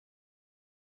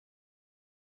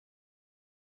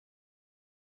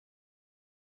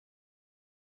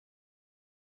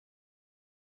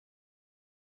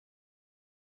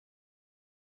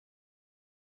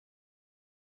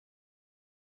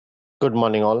Good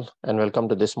morning, all, and welcome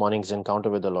to this morning's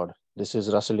encounter with the Lord. This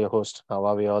is Russell, your host. How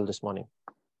are we all this morning?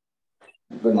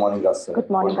 Good morning, Russell. Good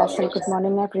morning, Russell. Good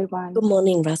morning, everyone. Good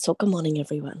morning, Russell. Good morning,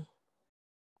 everyone.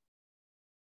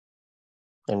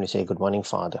 And we say, Good morning,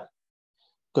 Father.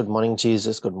 Good morning,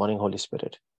 Jesus. Good morning, Holy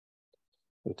Spirit.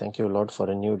 We thank you, Lord, for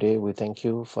a new day. We thank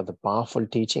you for the powerful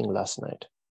teaching last night,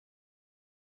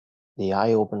 the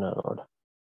eye-opener, Lord,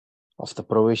 of the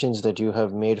provisions that you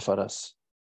have made for us.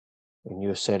 When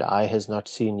you said, eye has not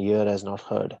seen, ear has not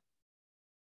heard.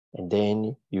 And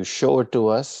then you show it to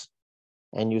us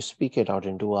and you speak it out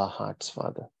into our hearts,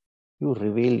 Father. You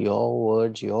reveal your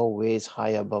words, your ways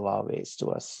high above our ways to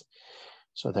us,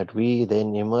 so that we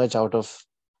then emerge out of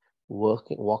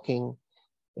walking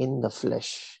in the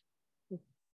flesh,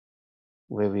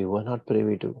 where we were not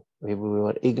privy to, where we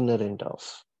were ignorant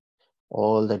of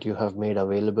all that you have made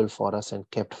available for us and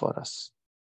kept for us,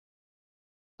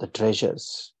 the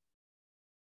treasures.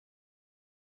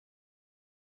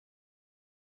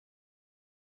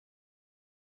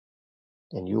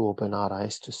 And you open our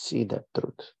eyes to see that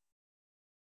truth.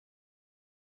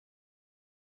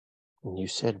 And you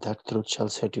said that truth shall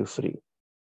set you free.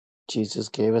 Jesus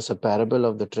gave us a parable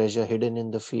of the treasure hidden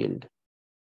in the field,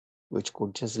 which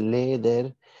could just lay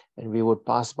there and we would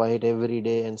pass by it every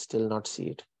day and still not see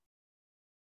it.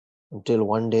 Until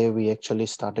one day we actually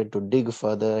started to dig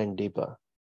further and deeper.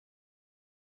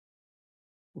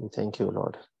 We thank you,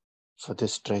 Lord, for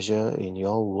this treasure in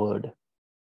your word,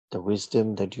 the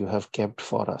wisdom that you have kept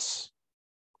for us,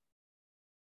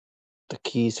 the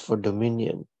keys for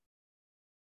dominion,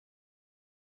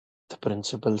 the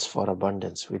principles for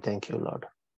abundance. We thank you, Lord.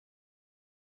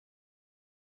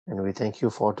 And we thank you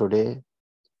for today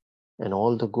and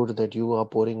all the good that you are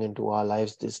pouring into our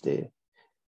lives this day.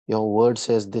 Your word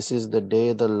says this is the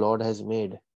day the Lord has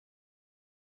made.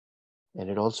 And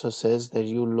it also says that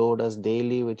you load us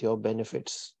daily with your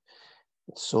benefits.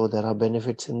 So there are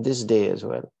benefits in this day as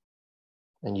well.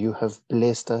 And you have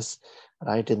placed us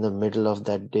right in the middle of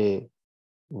that day,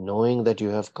 knowing that you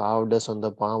have carved us on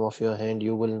the palm of your hand.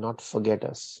 You will not forget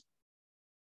us.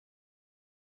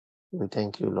 We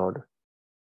thank you, Lord,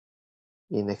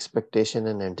 in expectation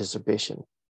and anticipation,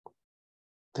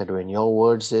 that when your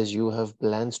word says you have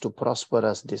plans to prosper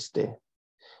us this day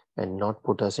and not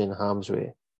put us in harm's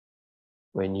way,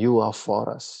 when you are for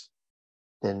us,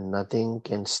 then nothing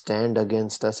can stand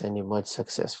against us and emerge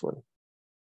successful.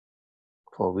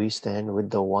 For we stand with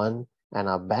the one and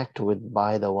are backed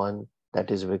by the one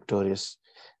that is victorious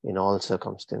in all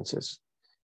circumstances.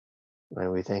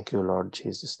 And we thank you, Lord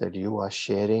Jesus, that you are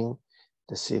sharing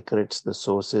the secrets, the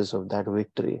sources of that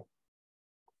victory.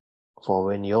 For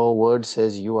when your word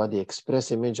says you are the express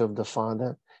image of the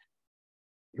Father,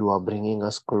 you are bringing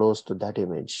us close to that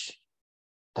image,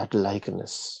 that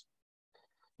likeness.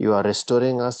 You are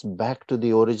restoring us back to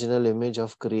the original image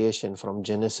of creation from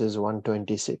Genesis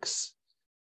 1:26,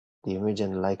 the image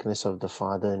and likeness of the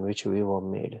Father in which we were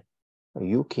made.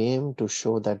 You came to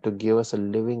show that, to give us a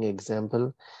living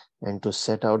example and to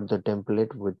set out the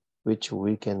template with which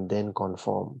we can then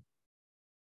conform.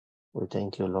 We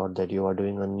thank you, Lord, that you are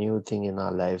doing a new thing in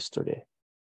our lives today.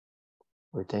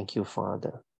 We thank you,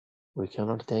 Father. We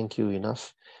cannot thank you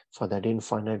enough for that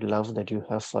infinite love that you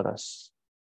have for us.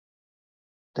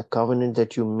 The covenant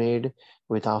that you made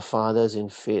with our fathers in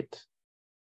faith,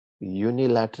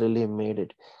 unilaterally made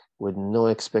it with no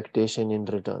expectation in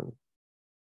return.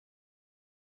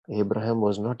 Abraham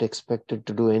was not expected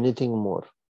to do anything more.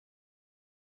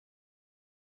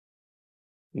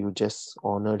 You just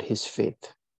honored his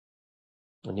faith.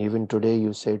 And even today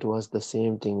you say to us the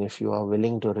same thing. If you are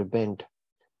willing to repent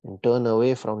and turn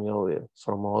away from your way,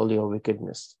 from all your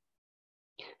wickedness,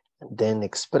 and then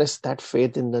express that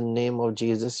faith in the name of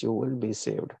Jesus, you will be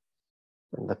saved.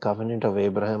 And the covenant of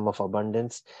Abraham of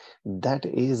abundance, that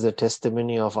is the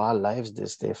testimony of our lives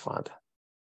this day, Father.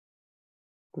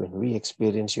 When we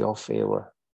experience your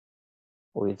favor,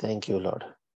 we thank you, Lord.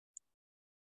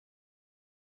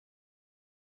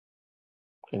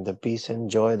 In the peace and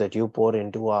joy that you pour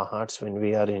into our hearts when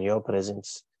we are in your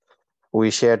presence,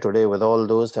 we share today with all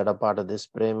those that are part of this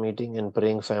prayer meeting and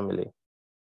praying family.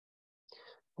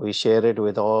 We share it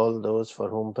with all those for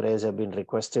whom prayers have been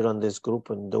requested on this group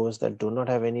and those that do not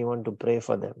have anyone to pray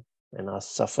for them and are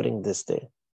suffering this day.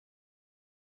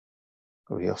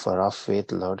 We offer our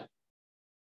faith, Lord,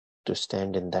 to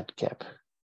stand in that gap.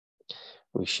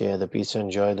 We share the peace and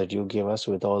joy that you give us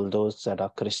with all those that are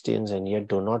Christians and yet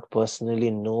do not personally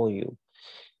know you.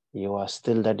 You are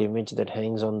still that image that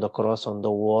hangs on the cross on the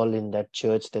wall in that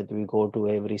church that we go to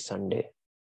every Sunday.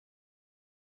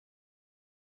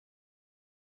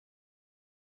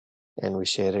 And we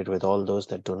share it with all those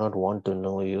that do not want to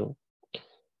know you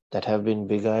that have been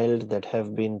beguiled, that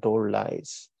have been told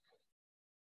lies,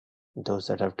 those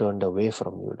that have turned away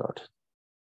from you, Lord.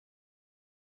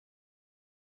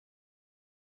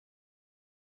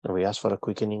 And we ask for a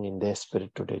quickening in their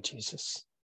spirit today, Jesus.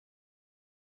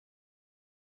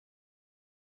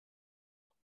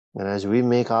 And as we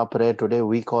make our prayer today,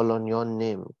 we call on your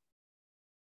name,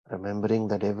 remembering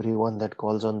that everyone that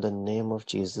calls on the name of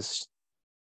Jesus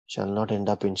shall not end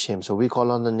up in shame. So we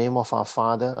call on the name of our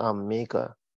Father, our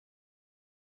Maker,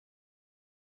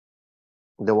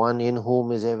 the one in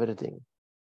whom is everything,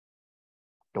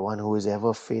 the one who is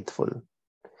ever faithful,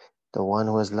 the one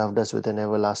who has loved us with an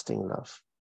everlasting love,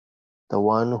 the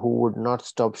one who would not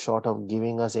stop short of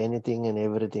giving us anything and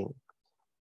everything.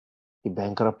 He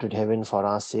bankrupted heaven for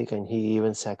our sake, and he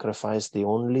even sacrificed the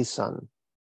only Son,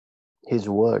 his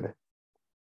word,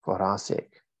 for our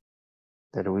sake,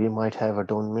 that we might have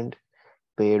atonement,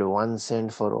 paid 1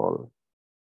 cent for all.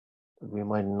 We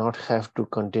might not have to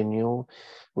continue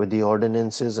with the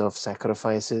ordinances of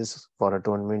sacrifices for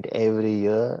atonement every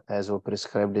year as were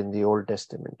prescribed in the Old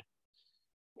Testament.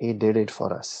 He did it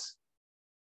for us.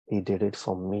 He did it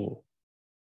for me.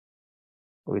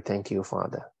 We thank you,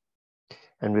 Father.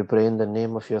 And we pray in the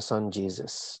name of your Son,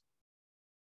 Jesus,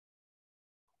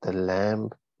 the Lamb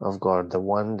of God, the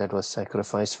one that was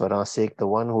sacrificed for our sake, the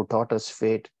one who taught us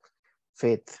faith,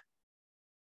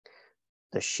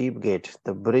 the sheep gate,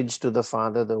 the bridge to the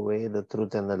Father, the way, the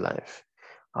truth, and the life,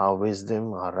 our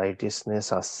wisdom, our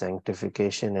righteousness, our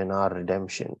sanctification, and our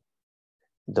redemption.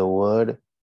 The Word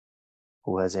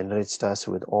who has enriched us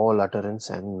with all utterance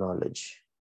and knowledge.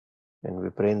 And we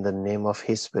pray in the name of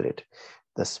his Spirit,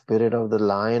 the Spirit of the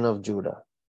Lion of Judah,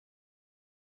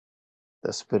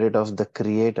 the Spirit of the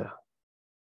Creator,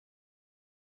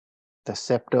 the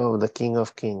scepter of the King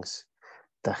of Kings,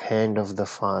 the hand of the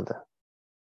Father,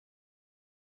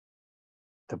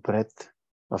 the breath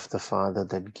of the Father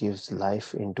that gives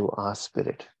life into our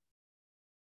spirit,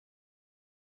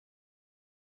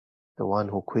 the one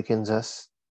who quickens us,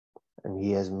 and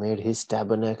he has made his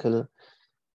tabernacle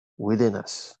within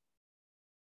us.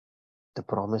 The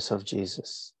promise of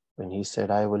Jesus, when he said,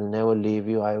 I will never leave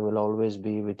you, I will always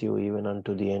be with you even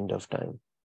unto the end of time.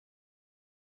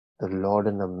 The Lord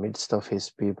in the midst of his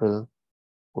people,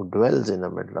 who dwells in the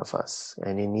middle of us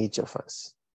and in each of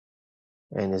us,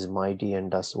 and is mighty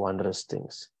and does wondrous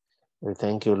things. We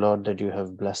thank you, Lord, that you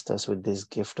have blessed us with this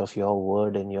gift of your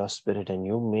word and your spirit, and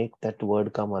you make that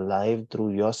word come alive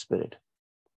through your spirit,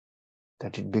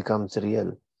 that it becomes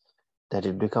real, that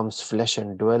it becomes flesh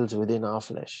and dwells within our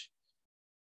flesh,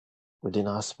 within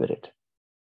our spirit.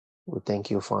 We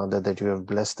thank you, Father, that you have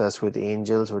blessed us with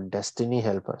angels, with destiny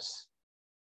helpers,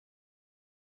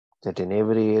 that in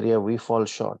every area we fall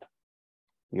short.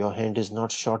 Your hand is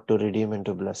not short to redeem and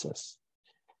to bless us.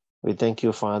 We thank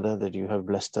you, Father, that you have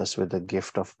blessed us with the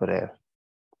gift of prayer.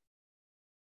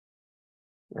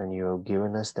 And you have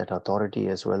given us that authority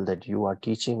as well that you are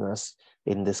teaching us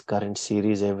in this current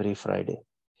series every Friday.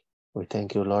 We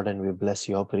thank you, Lord, and we bless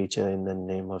your preacher in the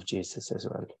name of Jesus as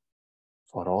well,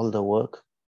 for all the work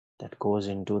that goes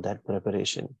into that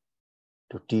preparation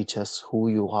to teach us who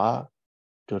you are,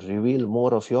 to reveal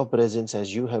more of your presence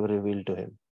as you have revealed to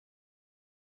him,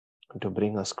 and to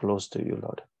bring us close to you,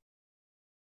 Lord.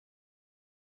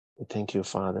 We thank you,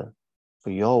 Father,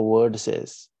 for your word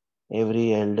says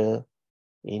every elder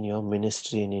in your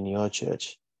ministry and in your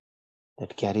church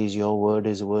that carries your word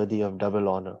is worthy of double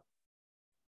honor.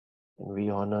 And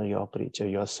we honor your preacher,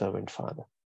 your servant, Father.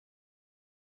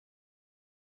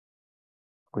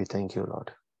 We thank you,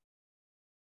 Lord.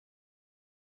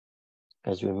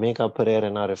 As we make our prayer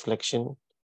and our reflection,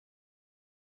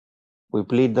 we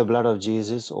plead the blood of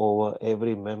Jesus over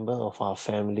every member of our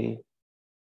family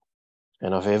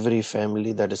and of every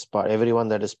family that is everyone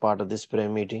that is part of this prayer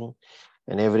meeting,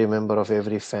 and every member of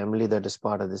every family that is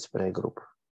part of this prayer group.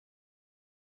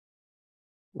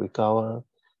 We cover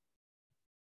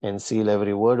and seal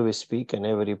every word we speak and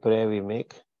every prayer we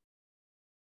make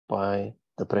by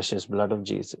the precious blood of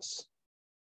Jesus.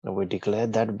 And we declare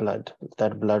that blood,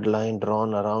 that bloodline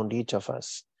drawn around each of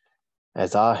us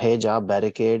as our hedge, our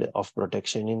barricade of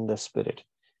protection in the Spirit,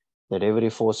 that every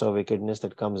force of wickedness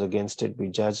that comes against it be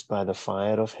judged by the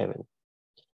fire of heaven.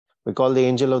 We call the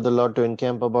angel of the Lord to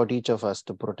encamp about each of us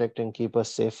to protect and keep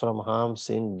us safe from harm,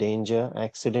 sin, danger,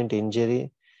 accident,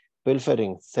 injury,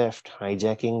 pilfering, theft,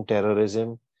 hijacking,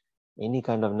 terrorism, any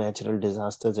kind of natural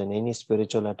disasters and any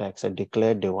spiritual attacks. I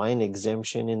declare divine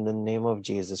exemption in the name of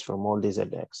Jesus from all these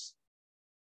attacks.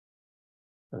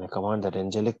 And I command that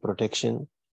angelic protection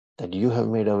that you have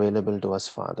made available to us,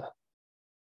 Father,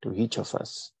 to each of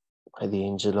us by the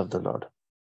angel of the Lord,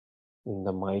 in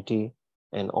the mighty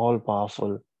and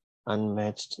all-powerful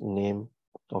unmatched name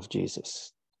of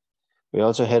Jesus. We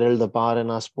also herald the power in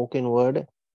our spoken word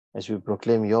as we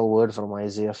proclaim your word from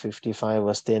Isaiah 55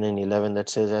 verse 10 and 11 that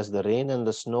says, as the rain and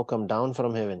the snow come down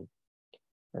from heaven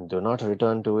and do not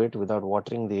return to it without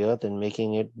watering the earth and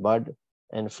making it bud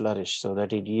and flourish, so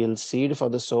that it yields seed for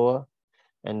the sower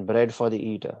and bread for the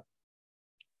eater.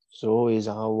 So is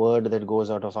our word that goes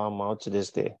out of our mouths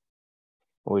this day.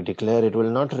 We declare it will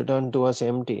not return to us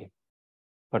empty,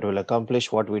 but will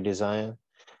accomplish what we desire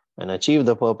and achieve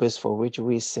the purpose for which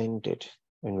we sent it,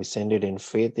 when we send it in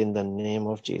faith in the name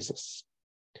of Jesus.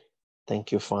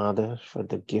 Thank you, Father, for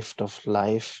the gift of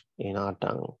life in our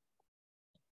tongue.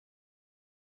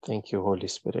 Thank you, Holy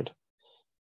Spirit,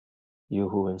 you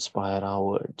who inspire our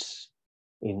words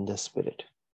in the Spirit.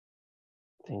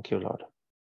 Thank you, Lord.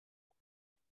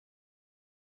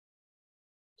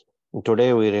 And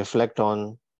today we reflect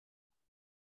on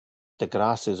the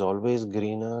grass is always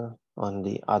greener on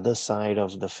the other side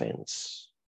of the fence.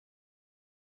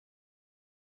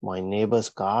 My neighbor's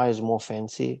car is more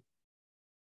fancy.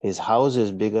 His house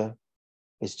is bigger.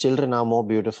 His children are more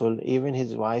beautiful, even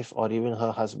his wife or even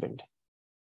her husband.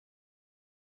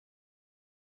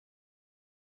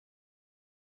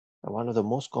 One of the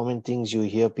most common things you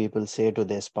hear people say to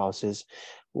their spouses,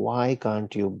 why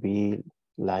can't you be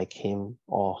like him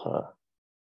or her?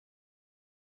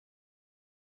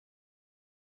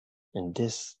 And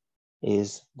this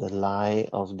is the lie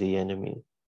of the enemy,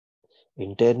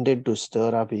 intended to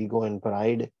stir up ego and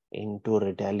pride into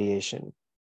retaliation.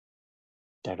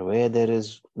 That where there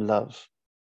is love,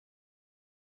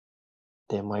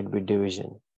 there might be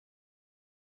division.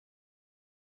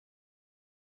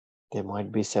 There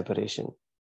might be separation.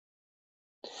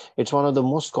 It's one of the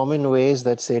most common ways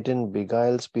that Satan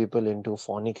beguiles people into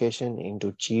fornication,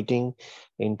 into cheating,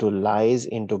 into lies,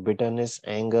 into bitterness,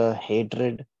 anger,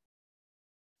 hatred,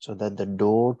 so that the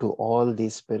door to all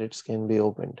these spirits can be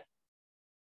opened.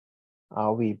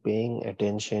 Are we paying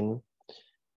attention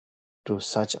to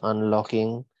such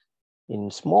unlocking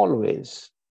in small ways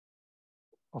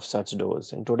of such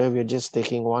doors? And today we're just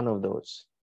taking one of those.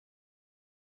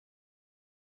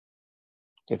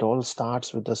 It all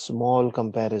starts with a small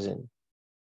comparison.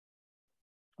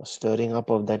 A stirring up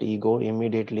of that ego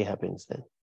immediately happens then.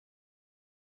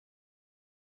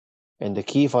 And the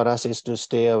key for us is to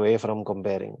stay away from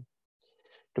comparing,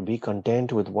 to be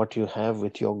content with what you have,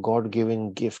 with your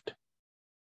God-given gift.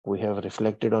 We have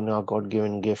reflected on our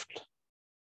God-given gift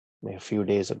a few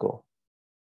days ago.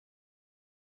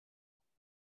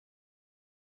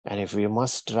 And if we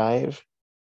must strive,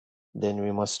 then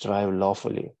we must strive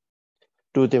lawfully.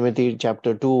 2 Timothy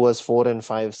chapter 2 verse 4 and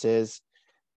 5 says,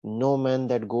 no man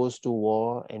that goes to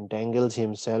war entangles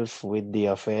himself with the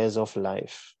affairs of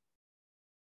life.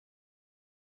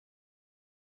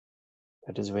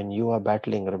 That is when you are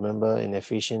battling. Remember in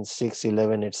Ephesians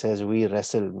 6:11 it says we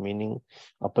wrestle, meaning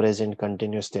a present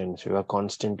continuous tense. We are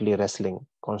constantly wrestling,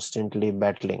 constantly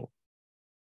battling.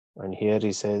 And here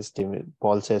he says,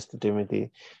 Paul says to Timothy,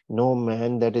 no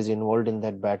man that is involved in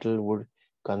that battle would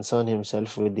concern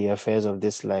himself with the affairs of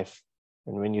this life.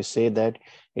 And when you say that,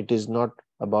 it is not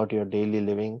about your daily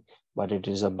living, but it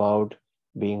is about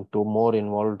being more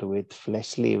involved with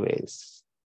fleshly ways,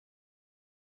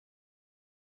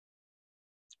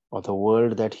 or the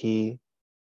world that he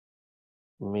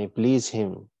may please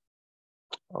him.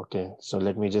 Okay, so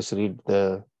let me just read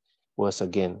the verse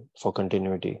again for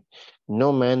continuity.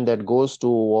 No man that goes to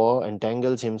war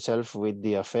entangles himself with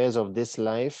the affairs of this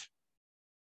life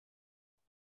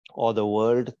or the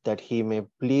world, that he may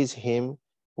please him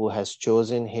who has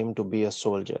chosen him to be a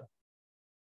soldier.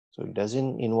 So he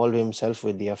doesn't involve himself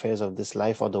with the affairs of this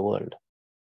life or the world.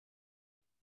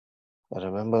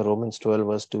 Remember Romans 12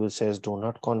 verse 2 says, do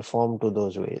not conform to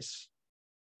those ways.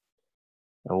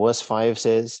 And verse 5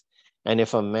 says, and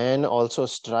if a man also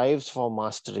strives for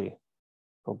mastery,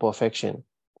 for perfection,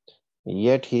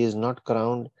 yet he is not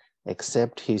crowned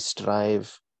except he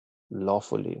strive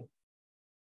lawfully.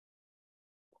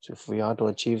 So if we are to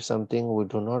achieve something, we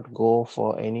do not go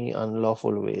for any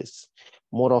unlawful ways.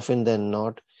 More often than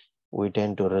not, we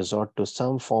tend to resort to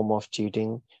some form of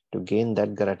cheating to gain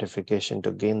that gratification,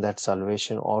 to gain that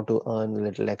salvation, or to earn a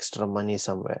little extra money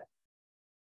somewhere.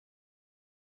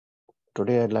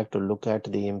 Today, I'd like to look at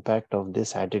the impact of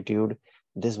this attitude,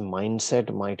 this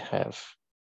mindset might have.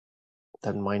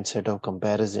 That mindset of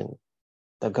comparison.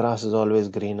 The grass is always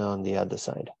greener on the other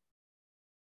side.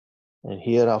 And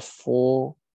here are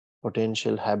 4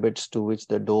 potential habits to which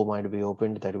the door might be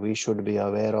opened that we should be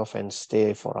aware of and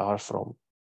stay far from.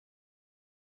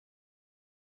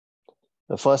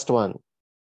 The first one,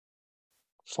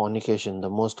 fornication,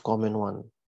 the most common one.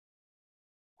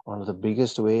 One of the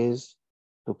biggest ways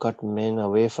to cut men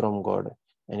away from God.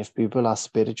 And if people are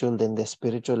spiritual, then their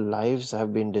spiritual lives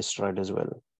have been destroyed as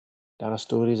well. There are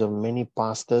stories of many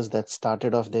pastors that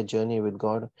started off their journey with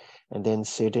God and then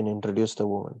Satan introduced a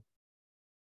woman.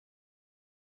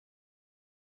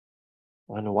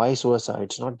 And vice versa.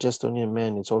 It's not just only a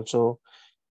man, it's also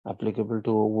applicable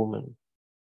to a woman.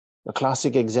 The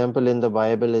classic example in the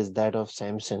Bible is that of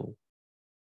Samson,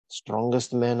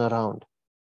 strongest man around,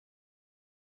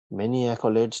 many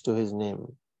accolades to his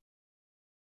name,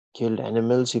 killed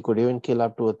animals. He could even kill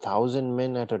up to 1,000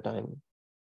 men at a time.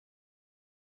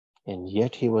 And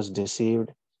yet he was deceived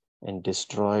and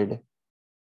destroyed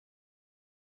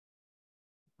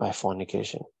by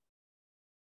fornication.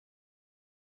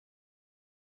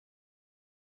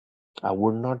 I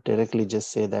would not directly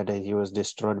just say that he was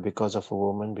destroyed because of a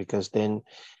woman, because then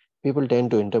people tend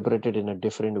to interpret it in a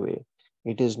different way.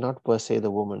 It is not per se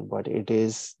the woman, but it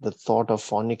is the thought of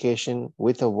fornication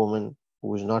with a woman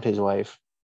who is not his wife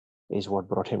is what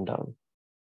brought him down.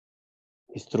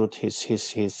 His truth, his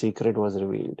secret was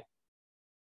revealed.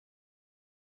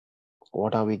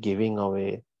 What are we giving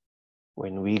away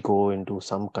when we go into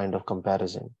some kind of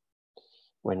comparison?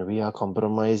 When we are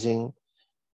compromising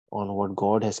on what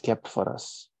God has kept for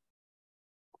us,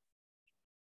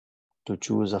 to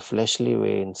choose a fleshly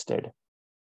way instead,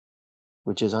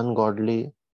 which is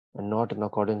ungodly and not in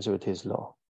accordance with his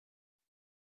law.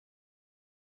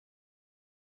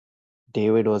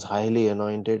 David was highly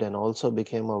anointed and also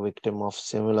became a victim of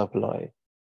similar ploy.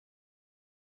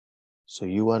 So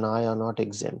you and I are not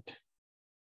exempt.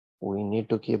 We need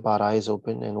to keep our eyes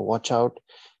open and watch out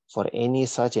for any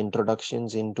such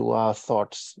introductions into our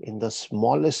thoughts in the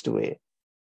smallest way,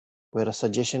 where a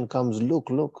suggestion comes, look,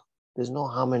 there's no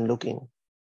harm in looking.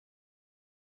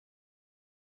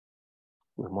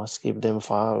 We must keep them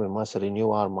far. We must renew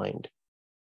our mind.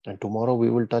 And tomorrow we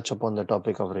will touch upon the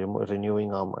topic of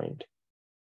renewing our mind.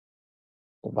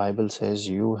 The Bible says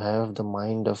you have the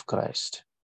mind of Christ.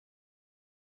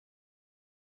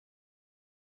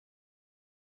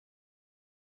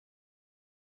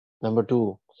 Number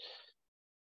 2,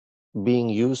 being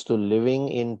used to living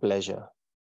in pleasure,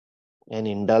 an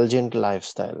indulgent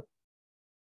lifestyle.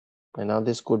 And now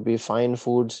this could be fine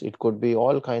foods, it could be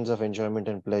all kinds of enjoyment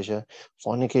and pleasure.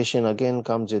 Fornication again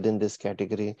comes within this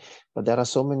category, but there are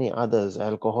so many others,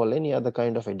 alcohol, any other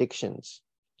kind of addictions,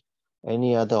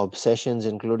 any other obsessions,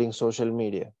 including social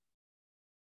media.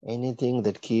 Anything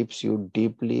that keeps you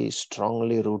deeply,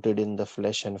 strongly rooted in the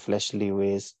flesh and fleshly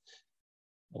ways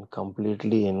and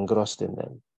completely engrossed in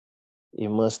them,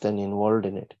 immersed and involved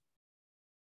in it,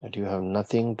 that you have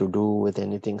nothing to do with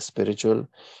anything spiritual,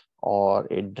 or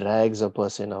it drags a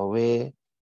person away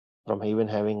from even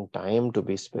having time to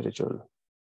be spiritual.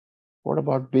 What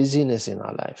about busyness in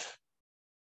our life?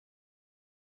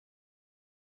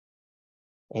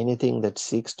 Anything that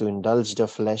seeks to indulge the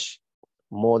flesh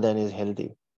more than is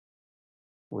healthy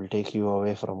will take you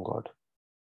away from God.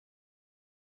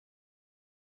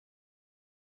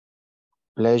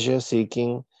 Pleasure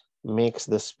seeking makes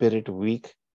the spirit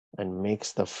weak and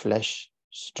makes the flesh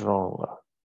stronger.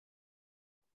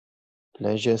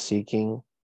 Pleasure seeking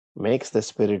makes the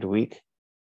spirit weak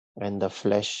and the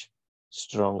flesh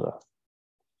stronger.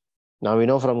 Now we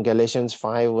know from Galatians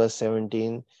 5 verse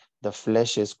 17, the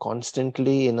flesh is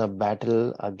constantly in a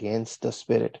battle against the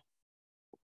spirit.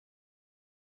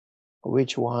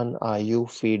 Which one are you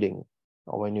feeding?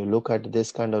 When you look at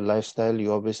this kind of lifestyle,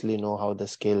 you obviously know how the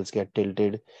scales get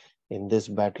tilted in this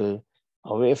battle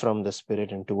away from the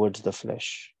spirit and towards the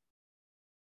flesh.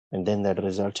 And then that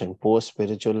results in poor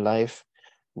spiritual life,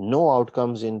 no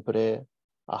outcomes in prayer,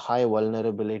 a high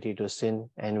vulnerability to sin,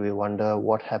 and we wonder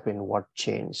what happened, what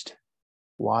changed.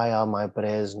 Why are my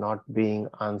prayers not being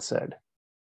answered?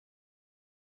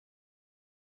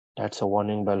 That's a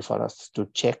warning bell for us to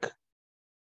check.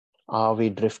 Are we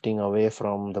drifting away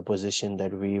from the position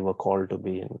that we were called to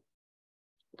be in?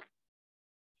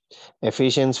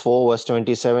 Ephesians 4 verse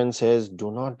 27 says,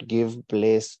 do not give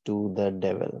place to the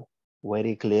devil.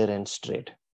 Very clear and straight.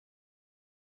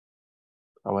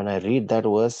 And when I read that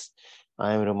verse,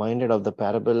 I am reminded of the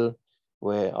parable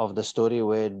of the story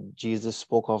where Jesus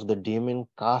spoke of the demon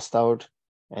cast out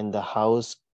and the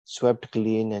house swept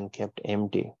clean and kept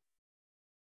empty.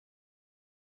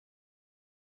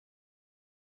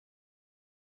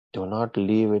 Do not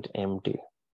leave it empty.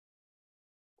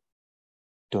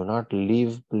 Do not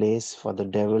leave place for the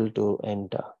devil to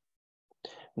enter.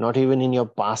 Not even in your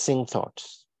passing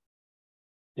thoughts,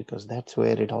 because that's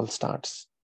where it all starts.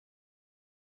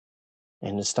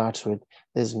 And it starts with,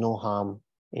 there's no harm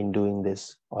in doing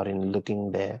this or in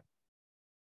looking there.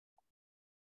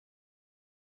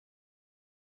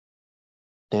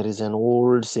 There is an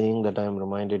old saying that I am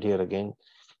reminded here again.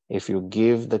 If you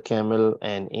give the camel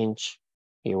an inch,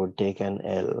 he would take an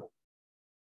L.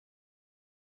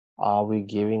 Are we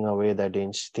giving away that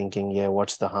inch thinking, yeah,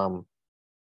 what's the harm?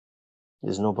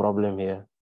 There's no problem here.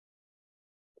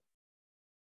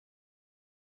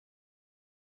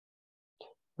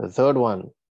 The third one,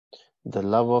 the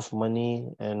love of money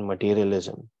and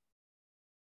materialism.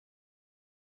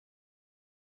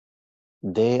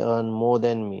 They earn more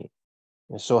than me,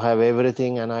 so have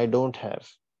everything and I don't have.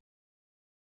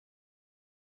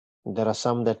 There are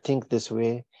some that think this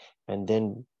way and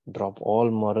then drop all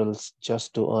morals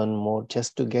just to earn more,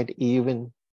 just to get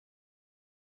even.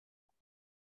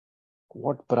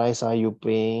 What price are you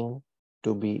paying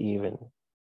to be even?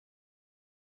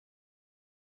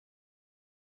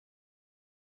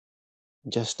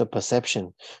 Just a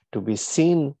perception to be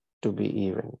seen to be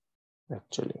even,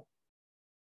 actually.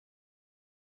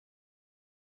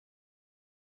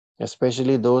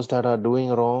 Especially those that are doing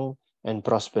wrong and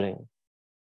prospering.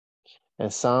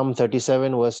 And Psalm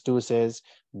 37 verse 2 says,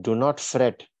 do not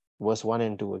fret, verse 1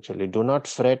 and 2 actually, do not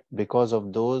fret because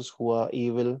of those who are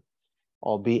evil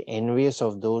or be envious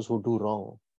of those who do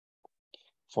wrong.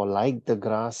 For like the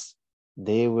grass,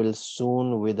 they will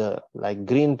soon wither. Like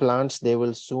green plants, they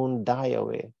will soon die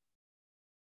away.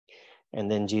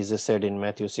 And then Jesus said in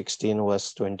Matthew 16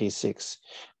 verse 26,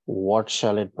 what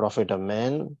shall it profit a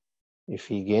man if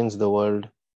he gains the world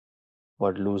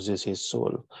but loses his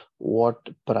soul? What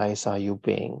price are you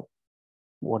paying?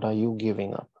 What are you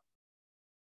giving up?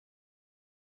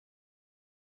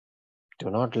 Do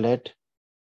not let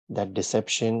that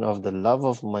deception of the love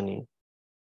of money.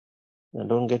 Now,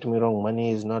 don't get me wrong,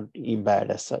 money is not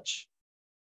bad as such.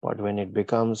 But when it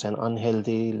becomes an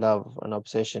unhealthy love, an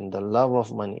obsession, the love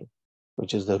of money,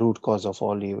 which is the root cause of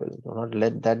all evil, do not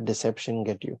let that deception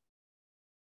get you.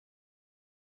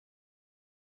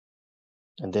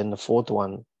 And then the fourth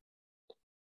one,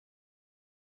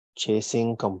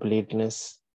 chasing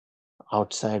completeness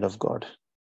outside of God.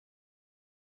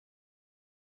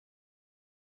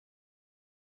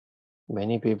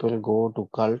 Many people go to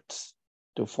cults,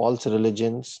 to false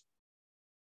religions,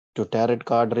 to tarot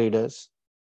card readers,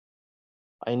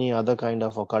 any other kind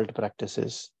of occult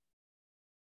practices,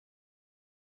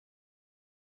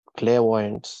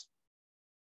 clairvoyants,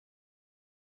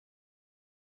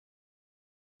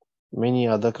 many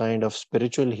other kind of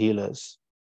spiritual healers.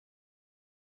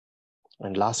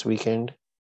 And last weekend,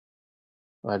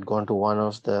 I had gone to one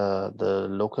of the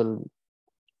local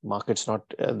markets, not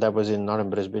in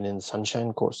Brisbane, in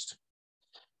Sunshine Coast,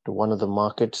 to one of the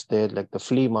markets there, like the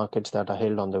flea markets that are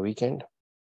held on the weekend.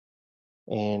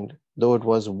 And though it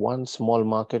was one small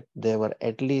market, there were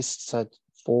at least such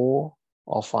 4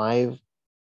 or 5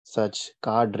 such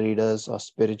card readers or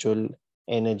spiritual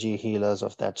energy healers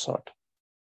of that sort,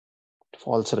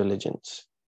 false religions.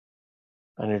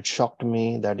 And it shocked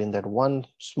me that in that one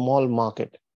small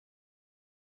market,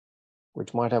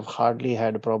 which might have hardly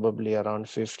had probably around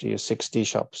 50 or 60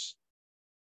 shops,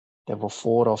 there were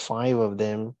 4 or 5 of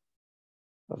them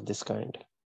of this kind.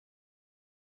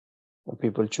 And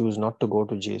people choose not to go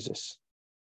to Jesus,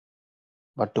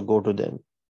 but to go to them.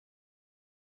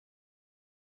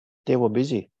 They were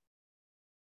busy.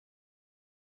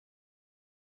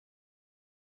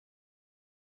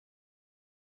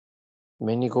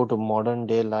 Many go to modern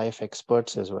day life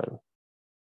experts as well.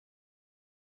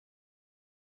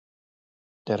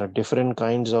 There are different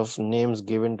kinds of names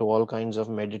given to all kinds of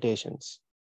meditations,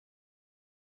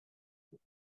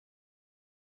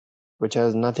 which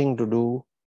has nothing to do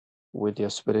with your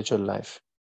spiritual life,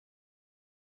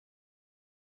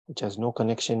 which has no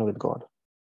connection with God.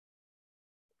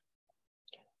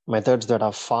 Methods that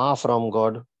are far from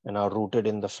God and are rooted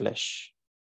in the flesh.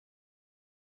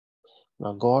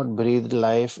 Now, God breathed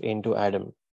life into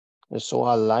Adam. So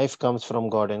our life comes from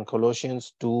God. And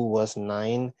Colossians 2 verse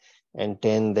 9 and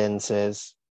 10 then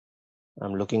says,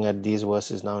 I'm looking at these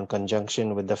verses now in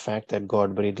conjunction with the fact that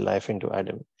God breathed life into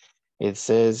Adam. It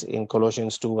says in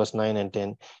Colossians 2 verse 9 and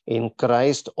 10, in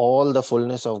Christ all the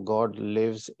fullness of God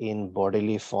lives in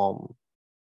bodily form.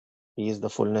 He is the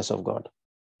fullness of God.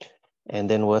 And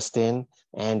then verse 10,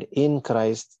 and in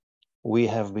Christ we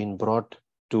have been brought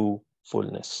to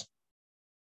fullness.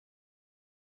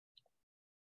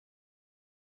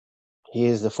 He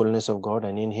is the fullness of God,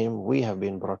 and in him we have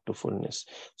been brought to fullness.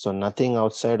 So nothing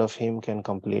outside of him can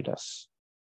complete us.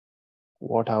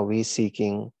 What are we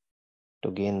seeking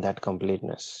to gain that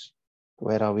completeness?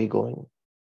 Where are we going?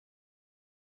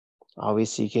 Are we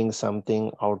seeking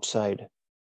something outside?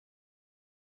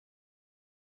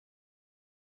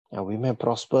 Now we may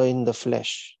prosper in the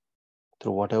flesh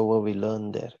through whatever we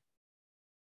learn there.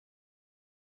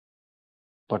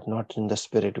 but not in the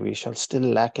spirit. We shall still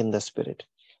lack in the spirit.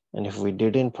 And if we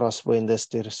didn't prosper in the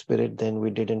spirit, then we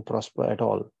didn't prosper at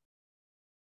all.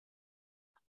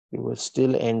 We will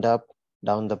still end up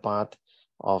down the path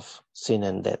of sin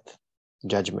and death,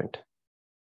 judgment,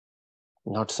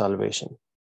 not salvation.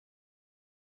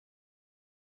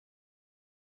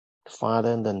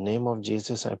 Father, in the name of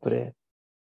Jesus, I pray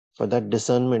for that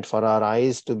discernment, for our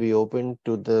eyes to be open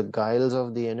to the guiles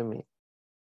of the enemy.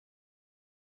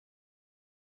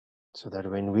 So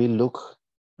that when we look,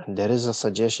 and there is a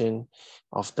suggestion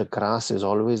of the grass is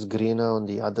always greener on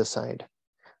the other side,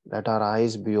 let our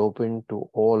eyes be open to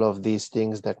all of these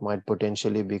things that might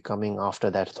potentially be coming after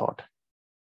that thought.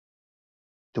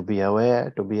 To be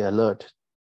aware, to be alert,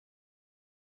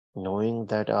 knowing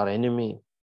that our enemy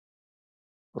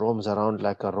roams around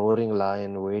like a roaring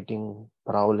lion, waiting,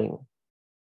 prowling,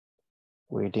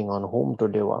 waiting on whom to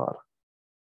devour.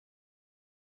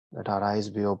 Let our eyes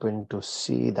be open to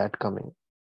see that coming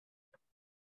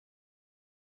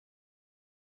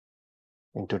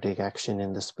and to take action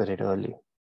in the spirit early.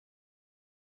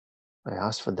 I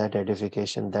ask for that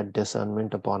edification, that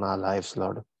discernment upon our lives,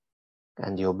 Lord,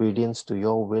 and the obedience to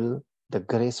your will, the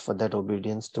grace for that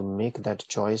obedience to make that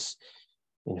choice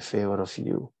in favor of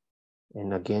you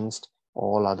and against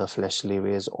all other fleshly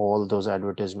ways, all those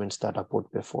advertisements that are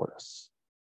put before us.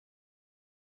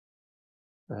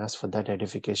 I ask for that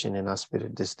edification in our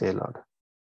spirit this day, Lord.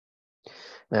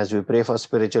 As we pray for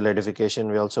spiritual edification,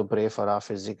 we also pray for our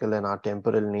physical and our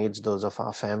temporal needs, those of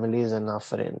our families and our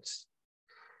friends.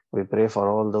 We pray for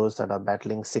all those that are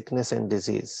battling sickness and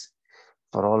disease,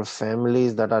 for all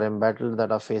families that are embattled,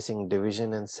 that are facing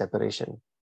division and separation.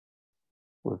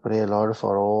 We pray, Lord,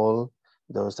 for all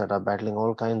those that are battling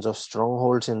all kinds of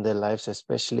strongholds in their lives,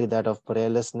 especially that of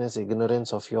prayerlessness,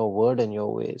 ignorance of your word and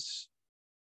your ways,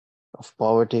 of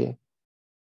poverty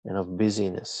and of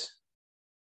busyness.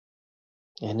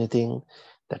 Anything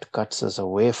that cuts us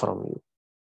away from you.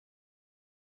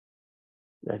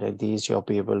 Let these your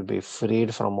people be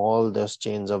freed from all those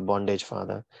chains of bondage,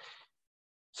 Father.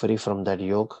 Free from that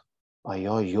yoke by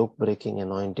your yoke-breaking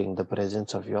anointing, the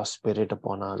presence of your Spirit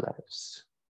upon our lives.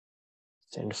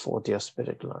 Send forth your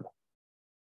Spirit, Lord.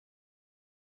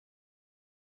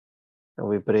 And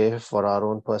we pray for our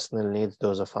own personal needs,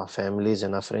 those of our families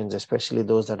and our friends, especially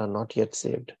those that are not yet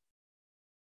saved.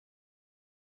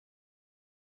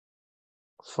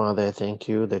 Father, I thank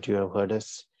you that you have heard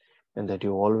us and that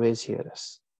you always hear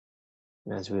us.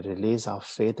 And as we release our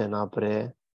faith and our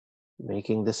prayer,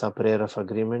 making this a prayer of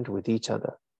agreement with each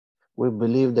other, we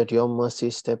believe that your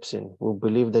mercy steps in. We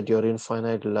believe that your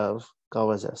infinite love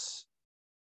covers us.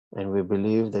 And we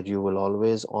believe that you will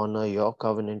always honor your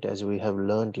covenant as we have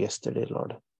learned yesterday,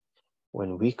 Lord.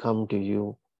 When we come to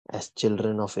you as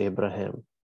children of Abraham,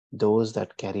 those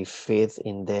that carry faith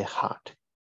in their heart,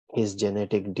 his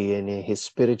genetic DNA, his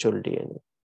spiritual DNA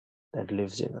that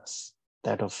lives in us,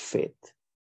 that of faith,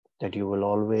 that you will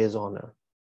always honor.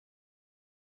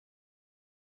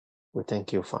 We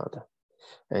thank you, Father.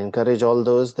 I encourage all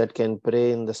those that can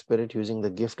pray in the Spirit using the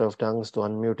gift of tongues to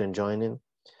unmute and join in.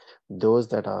 Those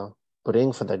that are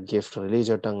praying for that gift, release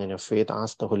your tongue in your faith,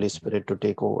 ask the Holy Spirit to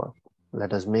take over.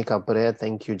 Let us make our prayer.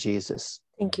 Thank you, Jesus.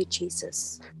 Thank you,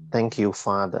 Jesus. Thank you,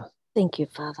 Father. Thank you,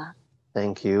 Father.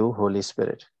 Thank you, Holy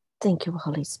Spirit. Thank you,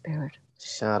 Holy Spirit.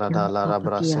 Sharada Lara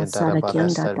Brase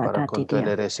Darabaresta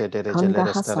Baracontrele Resedere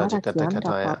Geleresta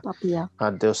Rajikatakataya.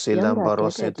 Adosilam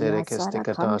Barose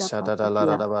Terekestikata Shadada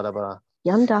Lara Barabara.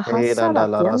 Yanda hasara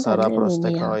Lara Sara kianda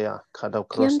Prostekaya. Kada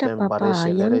Kianda Crostem papa,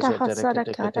 Bareshe yanda hasara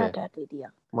kada Lereje da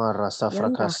didia. Mara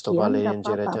Yanda Safrakasto Valley kianda in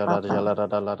papa Jereta papa.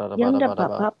 Lara Yanda Barabara.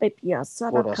 papa pepia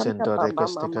sara Pura kanda Cento papa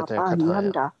mama pa Rekestikataya.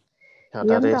 yanda.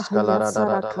 Yanda Kadares haya Kalara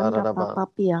sara kanda Daraba. papa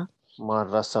pia.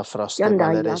 Mara Safraste Yanda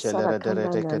Valere ya sara Gelere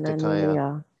kanda na na Ketikaya.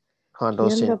 niya. Hando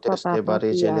Yanda papa Sinteste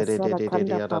Bari papia Gelere sara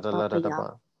kanda papa pia.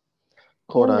 Radaba.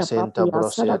 Kora Yanda Senta papia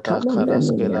sara Broseta kanda na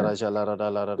Karas niya. Kelara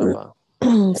Jalara.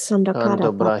 Sanda kada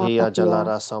Ando papa Brahia papia.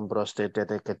 Jalara Sambroste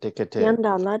Tekete.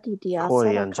 Yanda ladi dia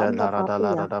sara Koyan kanda Jalara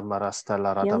papia. Dalara Marasta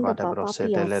Lara Yanda Dabada papa Brose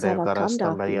pia Delere sara Garasta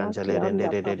kanda Mayan pia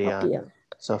kianda papa Jaledia. pia.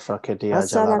 Safraketia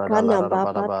Asara Jalara kana Dalara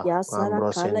baba Badaba. pia sara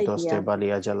kala Ambrosintos de dia.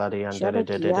 Balia Jalari and Shara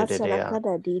kia sara Dedea.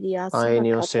 kada diria sara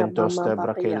Ainio kata Sentos mama de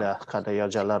baba ya. Bracela, Cadaya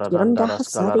Jalara Yanda Dandara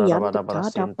hasari Scalara yanda Rabada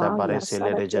kada Brastinta pa ya Baresile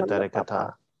sara kianda Regeterecata.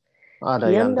 papa.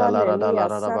 Adayanda Kianda la ra da la nenia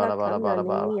ra da ba da ba da ba sarakana da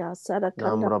ba. nenia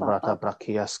sarakanda Nambra brata papa.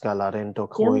 brakia scalarento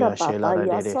Kianda koya papa shela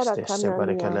ya de este sarakana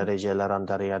nia. separicale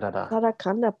gelarandari adada.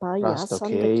 Sarakanda pa ya Rasto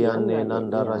sanda keya kianda nenanda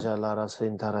nenia. raja lara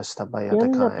sintara stabaya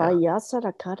Kianda pa takaya. ya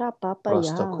sarakara papa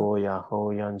Rasto ya. koya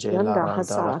hoyan Kianda jelarandara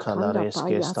hasarakanda kalares pa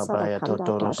ke ya stabaya sarakanda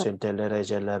totoro dada. sintelere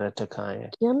gelere takaya.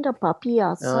 Kianda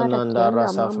papia sara Ananda kianda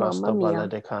rasa mama frasto bala mamia.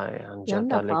 dekaya.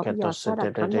 Kianda Anjata papia leketo sara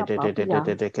sete de de kanda de de de de papia.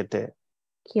 de de kete.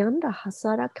 Kianda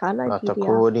hasara kala Rato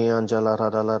diria. koni anjala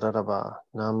radala radaba.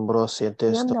 Nambro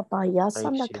siete Kianda pa ya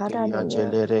sanda kara Aishidia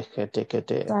nenia. gelere kete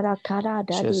kete. Sara kara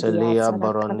dadiria Cheselia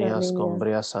sara kana baronias nenia.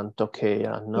 combria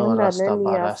santokeya. No Kianda rasta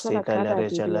nenia sara barasita kara lere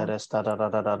diria. gelere stada da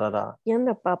da da da da.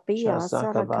 Kianda papia Shazaka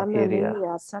sara kana bahiria.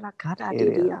 nenia sara kara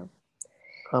Iria. diria.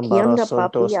 Hambara Kianda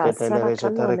sontos papia sara ketelere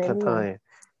kana jetere nenia. katai.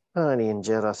 Ani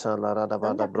injera salara da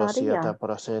bada Sanda brosiata karia.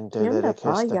 prosente Kianda lere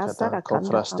pa kesta ya kata. sara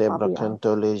kanda Kofraste papia.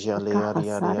 bracento legia Aka liaria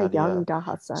hasara riaria. yanda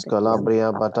hasara kianda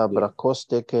Scalabria bata papia.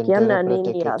 bracoste kentere Kiana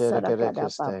prete nini ketere asara kere kada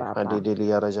keste. papa.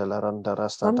 Adidilia rajalaranda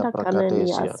rastata Sanda kana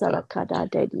ni prakatesiata. asara kada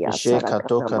dedi asara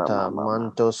kana Jekatokata mama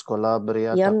mama. mantos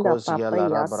colabria Yanda tacosia papa la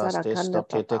ya asara rabrastesto kanda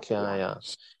kete papa ya. kaya.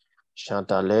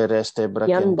 Chantalere ste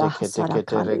Yanda brakente kete hasara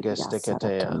kete kale di regeste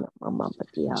asara ketea. kana mama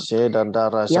patia. Sheda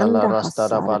dara jala Yanda rasta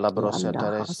da hasara bala ki broseta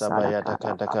yanda resta hasara bayata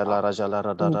kada kata papa. kala rajala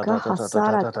da da da Nga da da da da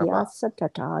hasara da da ki ba.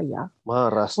 asataya. Ma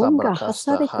rasta Unga brakasta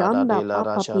hasara ki hada yanda de la papa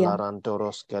rajala pia.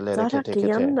 rantoros kelere Sara kete ki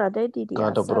kete. yanda dedi di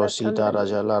Gado asara brosita kana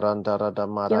ni. rajala randara da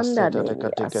Yanda marasteta de ni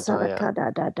kate asara ketaya.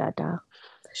 kada da da da.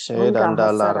 Unga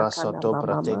Shedanda la hasara kana rasoto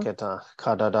mama. pratiketa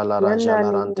kada da la raja Yanda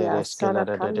la nini rante asara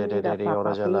skele kanda de papa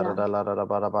oraja la pia. da la da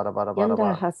bara Yanda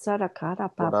ba hasara kara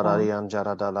papa. urarari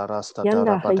anjara da la rasta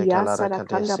tara Yanda pate kala hayasara rekate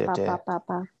kanda sete papa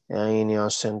papa. ainio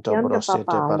sento Yanda brosete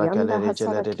papa. para Yanda kele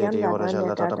jele hasara de kianda oraja nane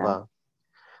la da dada. ba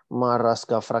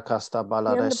maraska frakasta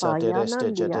bala Yanda resa pa te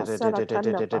reste yanandi jete asara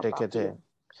kanda papa pia. kete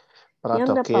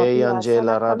prato Yanda ke papi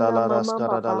anjela asara rada kanda la mama raska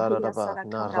rada papa la hi da ba asara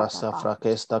na kanda rasa papa.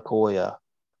 frakesta koya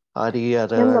Aria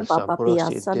Yanda de papa pia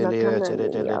Sambrosi asana kana delivered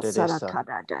nini de asara desta.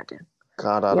 kada dada.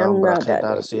 Cararambra Yanda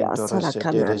kedar dada di sintoros asara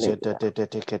kana nini.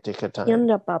 ticketai.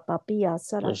 Yanda papa pia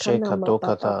asara kana ma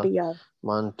papa Jekatokata pia.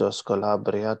 mantos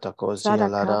colabriata cosia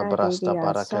lara Sarakara brasta dedia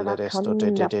para che le resto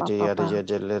te sarakanda papapa.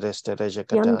 le reste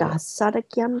Yanda regecataya.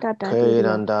 sarakyanda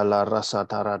dadedia. Kairanda la rasa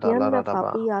tarada la Yanda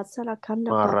radaba. papia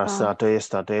sarakanda papa. Marasa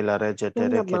testa de la regete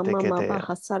Yanda mama mama reketeketea.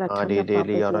 Adi hasarakanda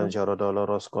deli papadia. oranjoro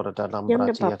doloros corda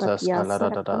Yanda lambratiata papadia scalarada.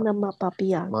 sarakanda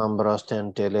mapapia. Mambros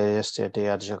tentele este Yanda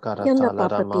adjacarata la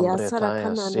papadia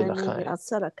mambretaya sarakana silacaya. nanidia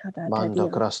sarakada Bando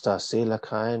dadia. crasta sila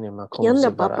kaini Yanda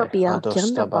makumzi barai papapia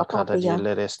adosta kyanda bakada papapia.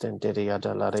 jele restenteria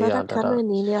da la Sarakana da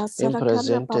nidia in sarakanda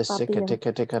presente papapia.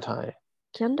 seketeketekatai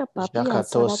Kyanda papia jacatosi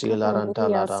sarakana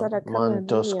nidia larantalara sarakana mantos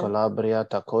nidia. calabria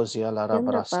tacosia lara Yanda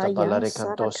brasta paya balare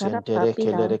cantos sarakada entere papia.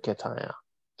 kelere ketaya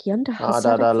Kianda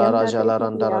hasara ada la kianda raja de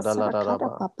dia larandara da la sara kada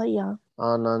raba papaya.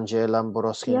 ananjelam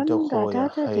broskinto Kianda koya da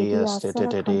da de dia hayas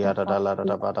sara tete kanda da la papaya.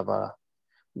 raba da ba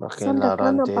Bakin Sanda la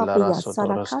kana rante la papaya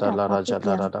sara rasotoros da kada la raja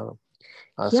la papaya. rada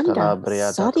Kianda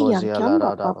Ascalabria da saria Cosia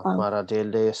kianda Larada, papa.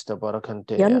 Maradilde este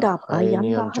Baracantea, Kianda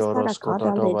payanda Hainian hasara Joros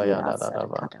kada de Cotova dia sara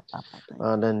Yadadaba, kada papaya.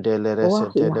 Adendele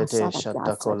Wahi Resetelete hasara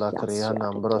kia Shatacola saria Criana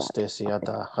siata kiata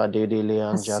papaya. Ambrostesiata,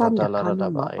 Hadidilian Hasanda Jarada kana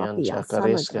Laradaba, Yan mapapaya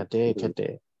sana Chacaresca gadi.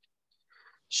 Tekete,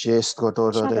 Shest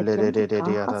Cotodo de Shada kianda ka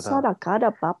Lediada, hasara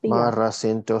kada papaya. Mara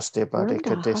Sintos de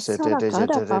Kianda Padecate Sete hasara de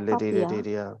kada papaya.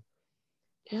 Jetelidia.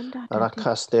 Kianda da de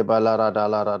Rakaste balarada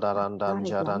laradarandan Sara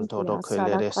jaranto do yandia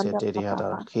sara kelere kanda setiriada,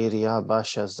 papa. Kiria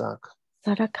Bashazak.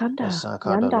 Sarakanda.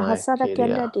 Yanda Esakadonai hasara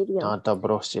kanda Kiria diria. Tanta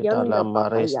Brosita Yanda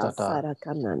papa ya Lamarestata sara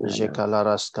kanda nana.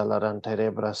 Jekalaras Kalaran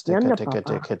Terebras Yanda Tekete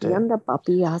papa. Kete Yanda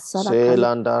papi ya sara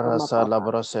kanda Selandara mama Sala papa.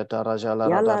 Broseta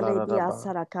Rajalara Yala le dia Dalaraba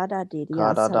sara kada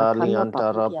diria sara Kadada kanda Liantara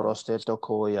papi ya. Prosteto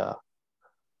Koya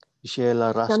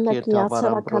Shela Yanda Raskita kia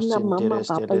sara Baram kanda mama Prosinteres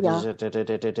papa ya.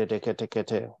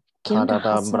 Kete Kianda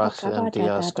Kadada hasara kada da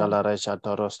da Braxantias da. Kalaresha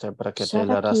Toroste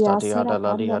Shara Breketela kia sara Rastadiada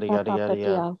kanda papa Ladia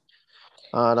patia.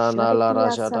 Arana Shara la kia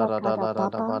raja da sara da da kada da da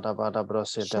da papa. ba da ba da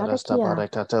brosita Shara resta kia.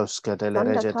 barekatoske de le Sanda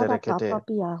reje de kada papa rekete.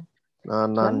 pia.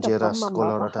 Kianda Nanjiras pama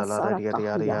mama colorata la hasara yari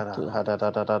yari yara. pahiatia. Hada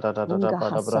da da da da da da da Unga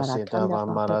ba da hasara brosita kanda va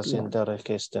papatia. marasin de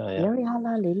rekestaya. Yeri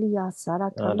hala lilia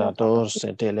sara kanda Ada dor papatia.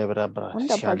 se telebra bra.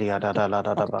 Anda Shadia da bajiki da da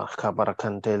da da shada ba.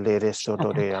 Kabarakante le resto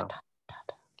shada da dorea. da da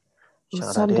da.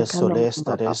 Shada Usanda de kanda solesta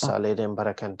mama de papa. sale de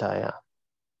barakantaya.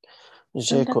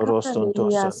 Je Sanda kanda coroston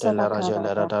lilia tosa de sara la raja kanda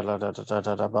la da da. da da da da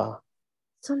da da ba.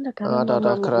 Sanda kanda Ada mama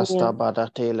da mania. crasta bada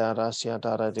tela rasia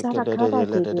da da Sara kanda de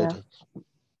didia.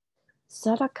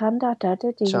 Sara kanda da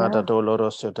da Chada didia.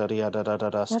 doloroso daria da da da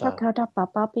da Sara sta. kanda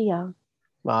papapia.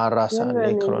 Marasa Yanda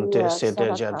Necronte Nidia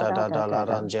Sede Sarakada Jada da da da.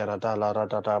 Ranjera Dala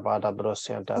Rada Bada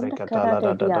Brosia Yanda Tarikatala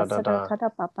Kada Dia da Sarakada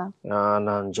Papa.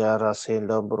 Nanjara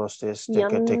Sildo Brostes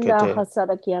Yanda Tekete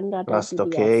Hasarak Yanda da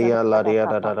Dia Rastokeya Sarakada Laria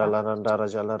Dada Papa. Landara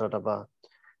Jalaraba Yanda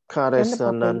Cares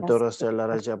Papa Nandoros de la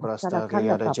Reja Brasta Sarakanda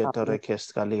Lia Papa. Rejeto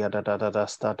Requescalia Dada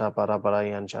Stata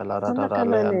Barabarayan Jalara Sanda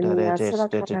Leand Nidia Rejes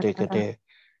Sarakada kada. Tekete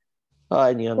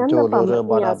Ainian Yanda Tolore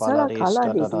Pamania Barabalaris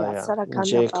Sarakala Dia Kadadaya Sarakanda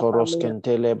J Papa Mia.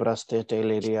 Koroskentele Braste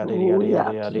Uya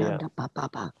Teleria Kianda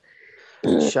Papa.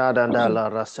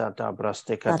 Shadandala Rasata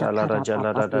Brasticatala Sarakada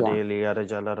Papa Rajalada Pia. Delia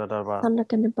Rajalaraba Sanda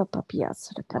Kanda Papa Pia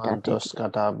Sarakada Mantos Dia.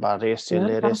 Cata Baresi Yanda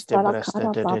Lereste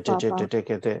Breste Sarakada Papa.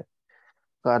 Tekete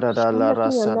Cadadala Shanda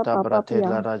Kianda Rasata Papa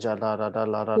Bratela Pia. Rajalada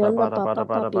Lara Yanda Papa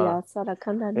Barabara Pia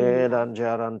Sarakanda Nidia. Edan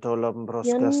Jarantolam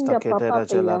Broscasta Yanda Papa Ketera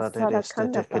Pia Jalara Deste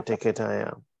Sarakanda Papa.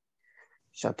 Teketaya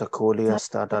Shatakulia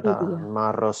Stadada Sarakadidia.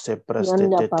 Marose Preste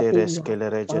Yanda Teres Papia.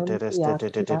 Kelereje Pia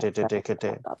Kia Sarakada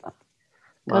Tekete Papa.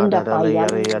 Kanda Madadala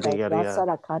Payanda Yari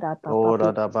Sarakada Papa.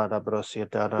 Ora da bada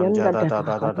brosita Yanda ranjada da Deka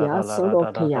da da da Hadia da la Solo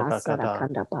da da da Kia da kata.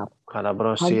 Sarakanda Papa.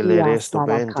 Kalabrosi le Hagia restu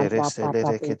bente Sarakada reste le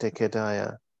Papa. rekete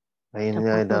ketaya.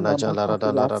 Ainya da da Tapakunda jala da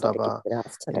da Papa da da da ba. Sarakida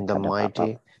In the Sarakada Papa.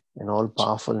 mighty and all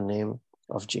powerful name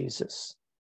of Jesus.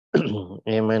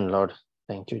 Amen, Lord.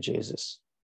 Thank you, Jesus.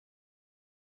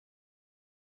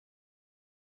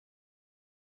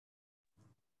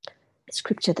 The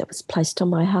scripture that was placed on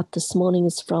my heart this morning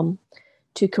is from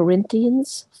 2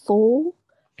 Corinthians 4,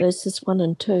 verses 1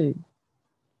 and 2.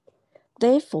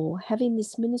 Therefore, having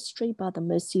this ministry by the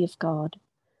mercy of God,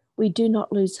 we do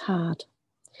not lose heart.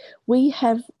 We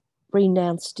have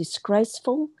renounced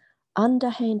disgraceful,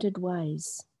 underhanded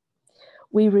ways.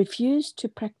 We refuse to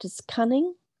practice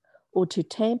cunning or to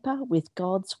tamper with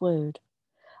God's word,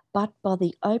 but by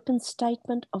the open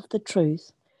statement of the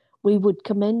truth, we would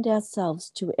commend ourselves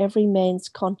to every man's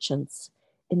conscience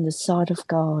in the sight of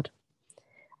God.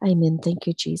 Amen. Thank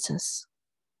you, Jesus.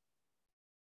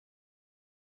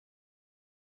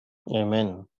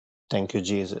 Amen. Thank you,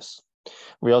 Jesus.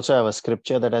 We also have a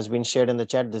scripture that has been shared in the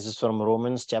chat. This is from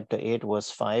Romans chapter 8,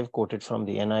 verse 5, quoted from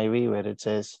the NIV, where it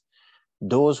says,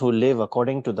 those who live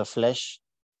according to the flesh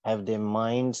have their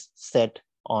minds set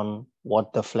on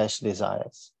what the flesh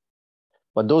desires.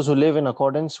 But those who live in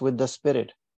accordance with the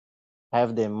Spirit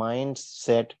have their minds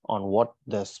set on what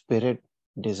the Spirit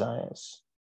desires.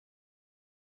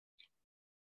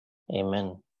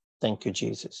 Amen. Thank you,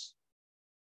 Jesus.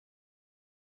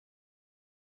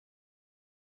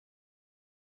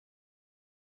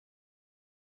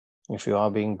 If you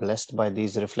are being blessed by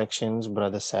these reflections,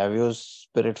 Brother Savio's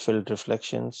spirit-filled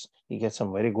reflections, he gets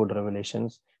some very good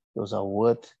revelations. Those are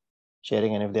worth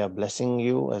sharing. And if they are blessing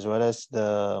you, as well as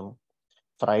the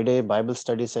Friday Bible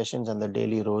study sessions and the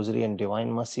daily rosary and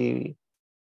divine mercy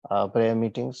prayer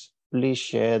meetings, please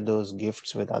share those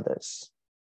gifts with others.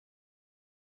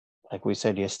 Like we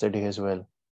said yesterday as well,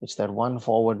 it's that one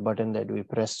forward button that we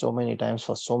press so many times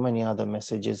for so many other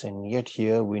messages, and yet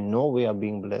here we know we are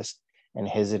being blessed and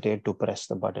hesitate to press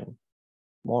the button.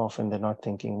 More often than not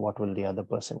thinking, what will the other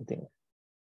person think?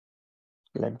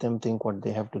 Let them think what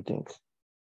they have to think.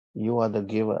 You are the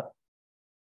giver.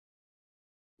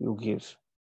 You give.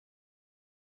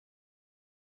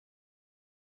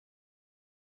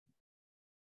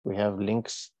 We have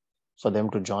links for them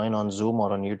to join on Zoom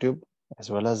or on YouTube, as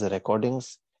well as the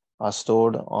recordings are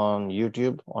stored on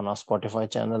YouTube, on our Spotify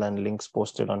channel, and links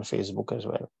posted on Facebook as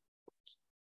well.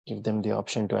 Give them the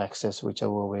option to access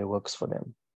whichever way works for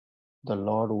them. The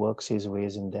Lord works his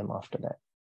ways in them after that.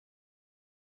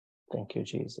 Thank you,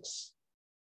 Jesus.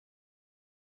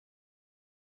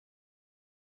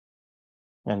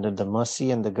 And that the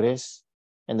mercy and the grace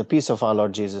and the peace of our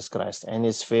Lord Jesus Christ and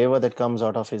his favor that comes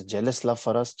out of his jealous love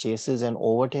for us chases and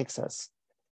overtakes us.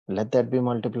 Let that be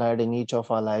multiplied in each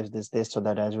of our lives this day, so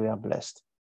that as we are blessed,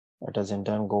 let us in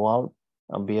turn go out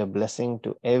and be a blessing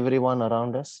to everyone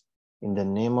around us in the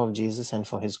name of Jesus and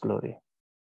for his glory.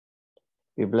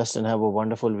 Be blessed and have a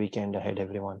wonderful weekend ahead,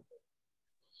 everyone.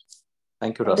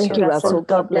 Thank you, Russell. Thank you, Russell.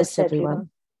 God bless everyone.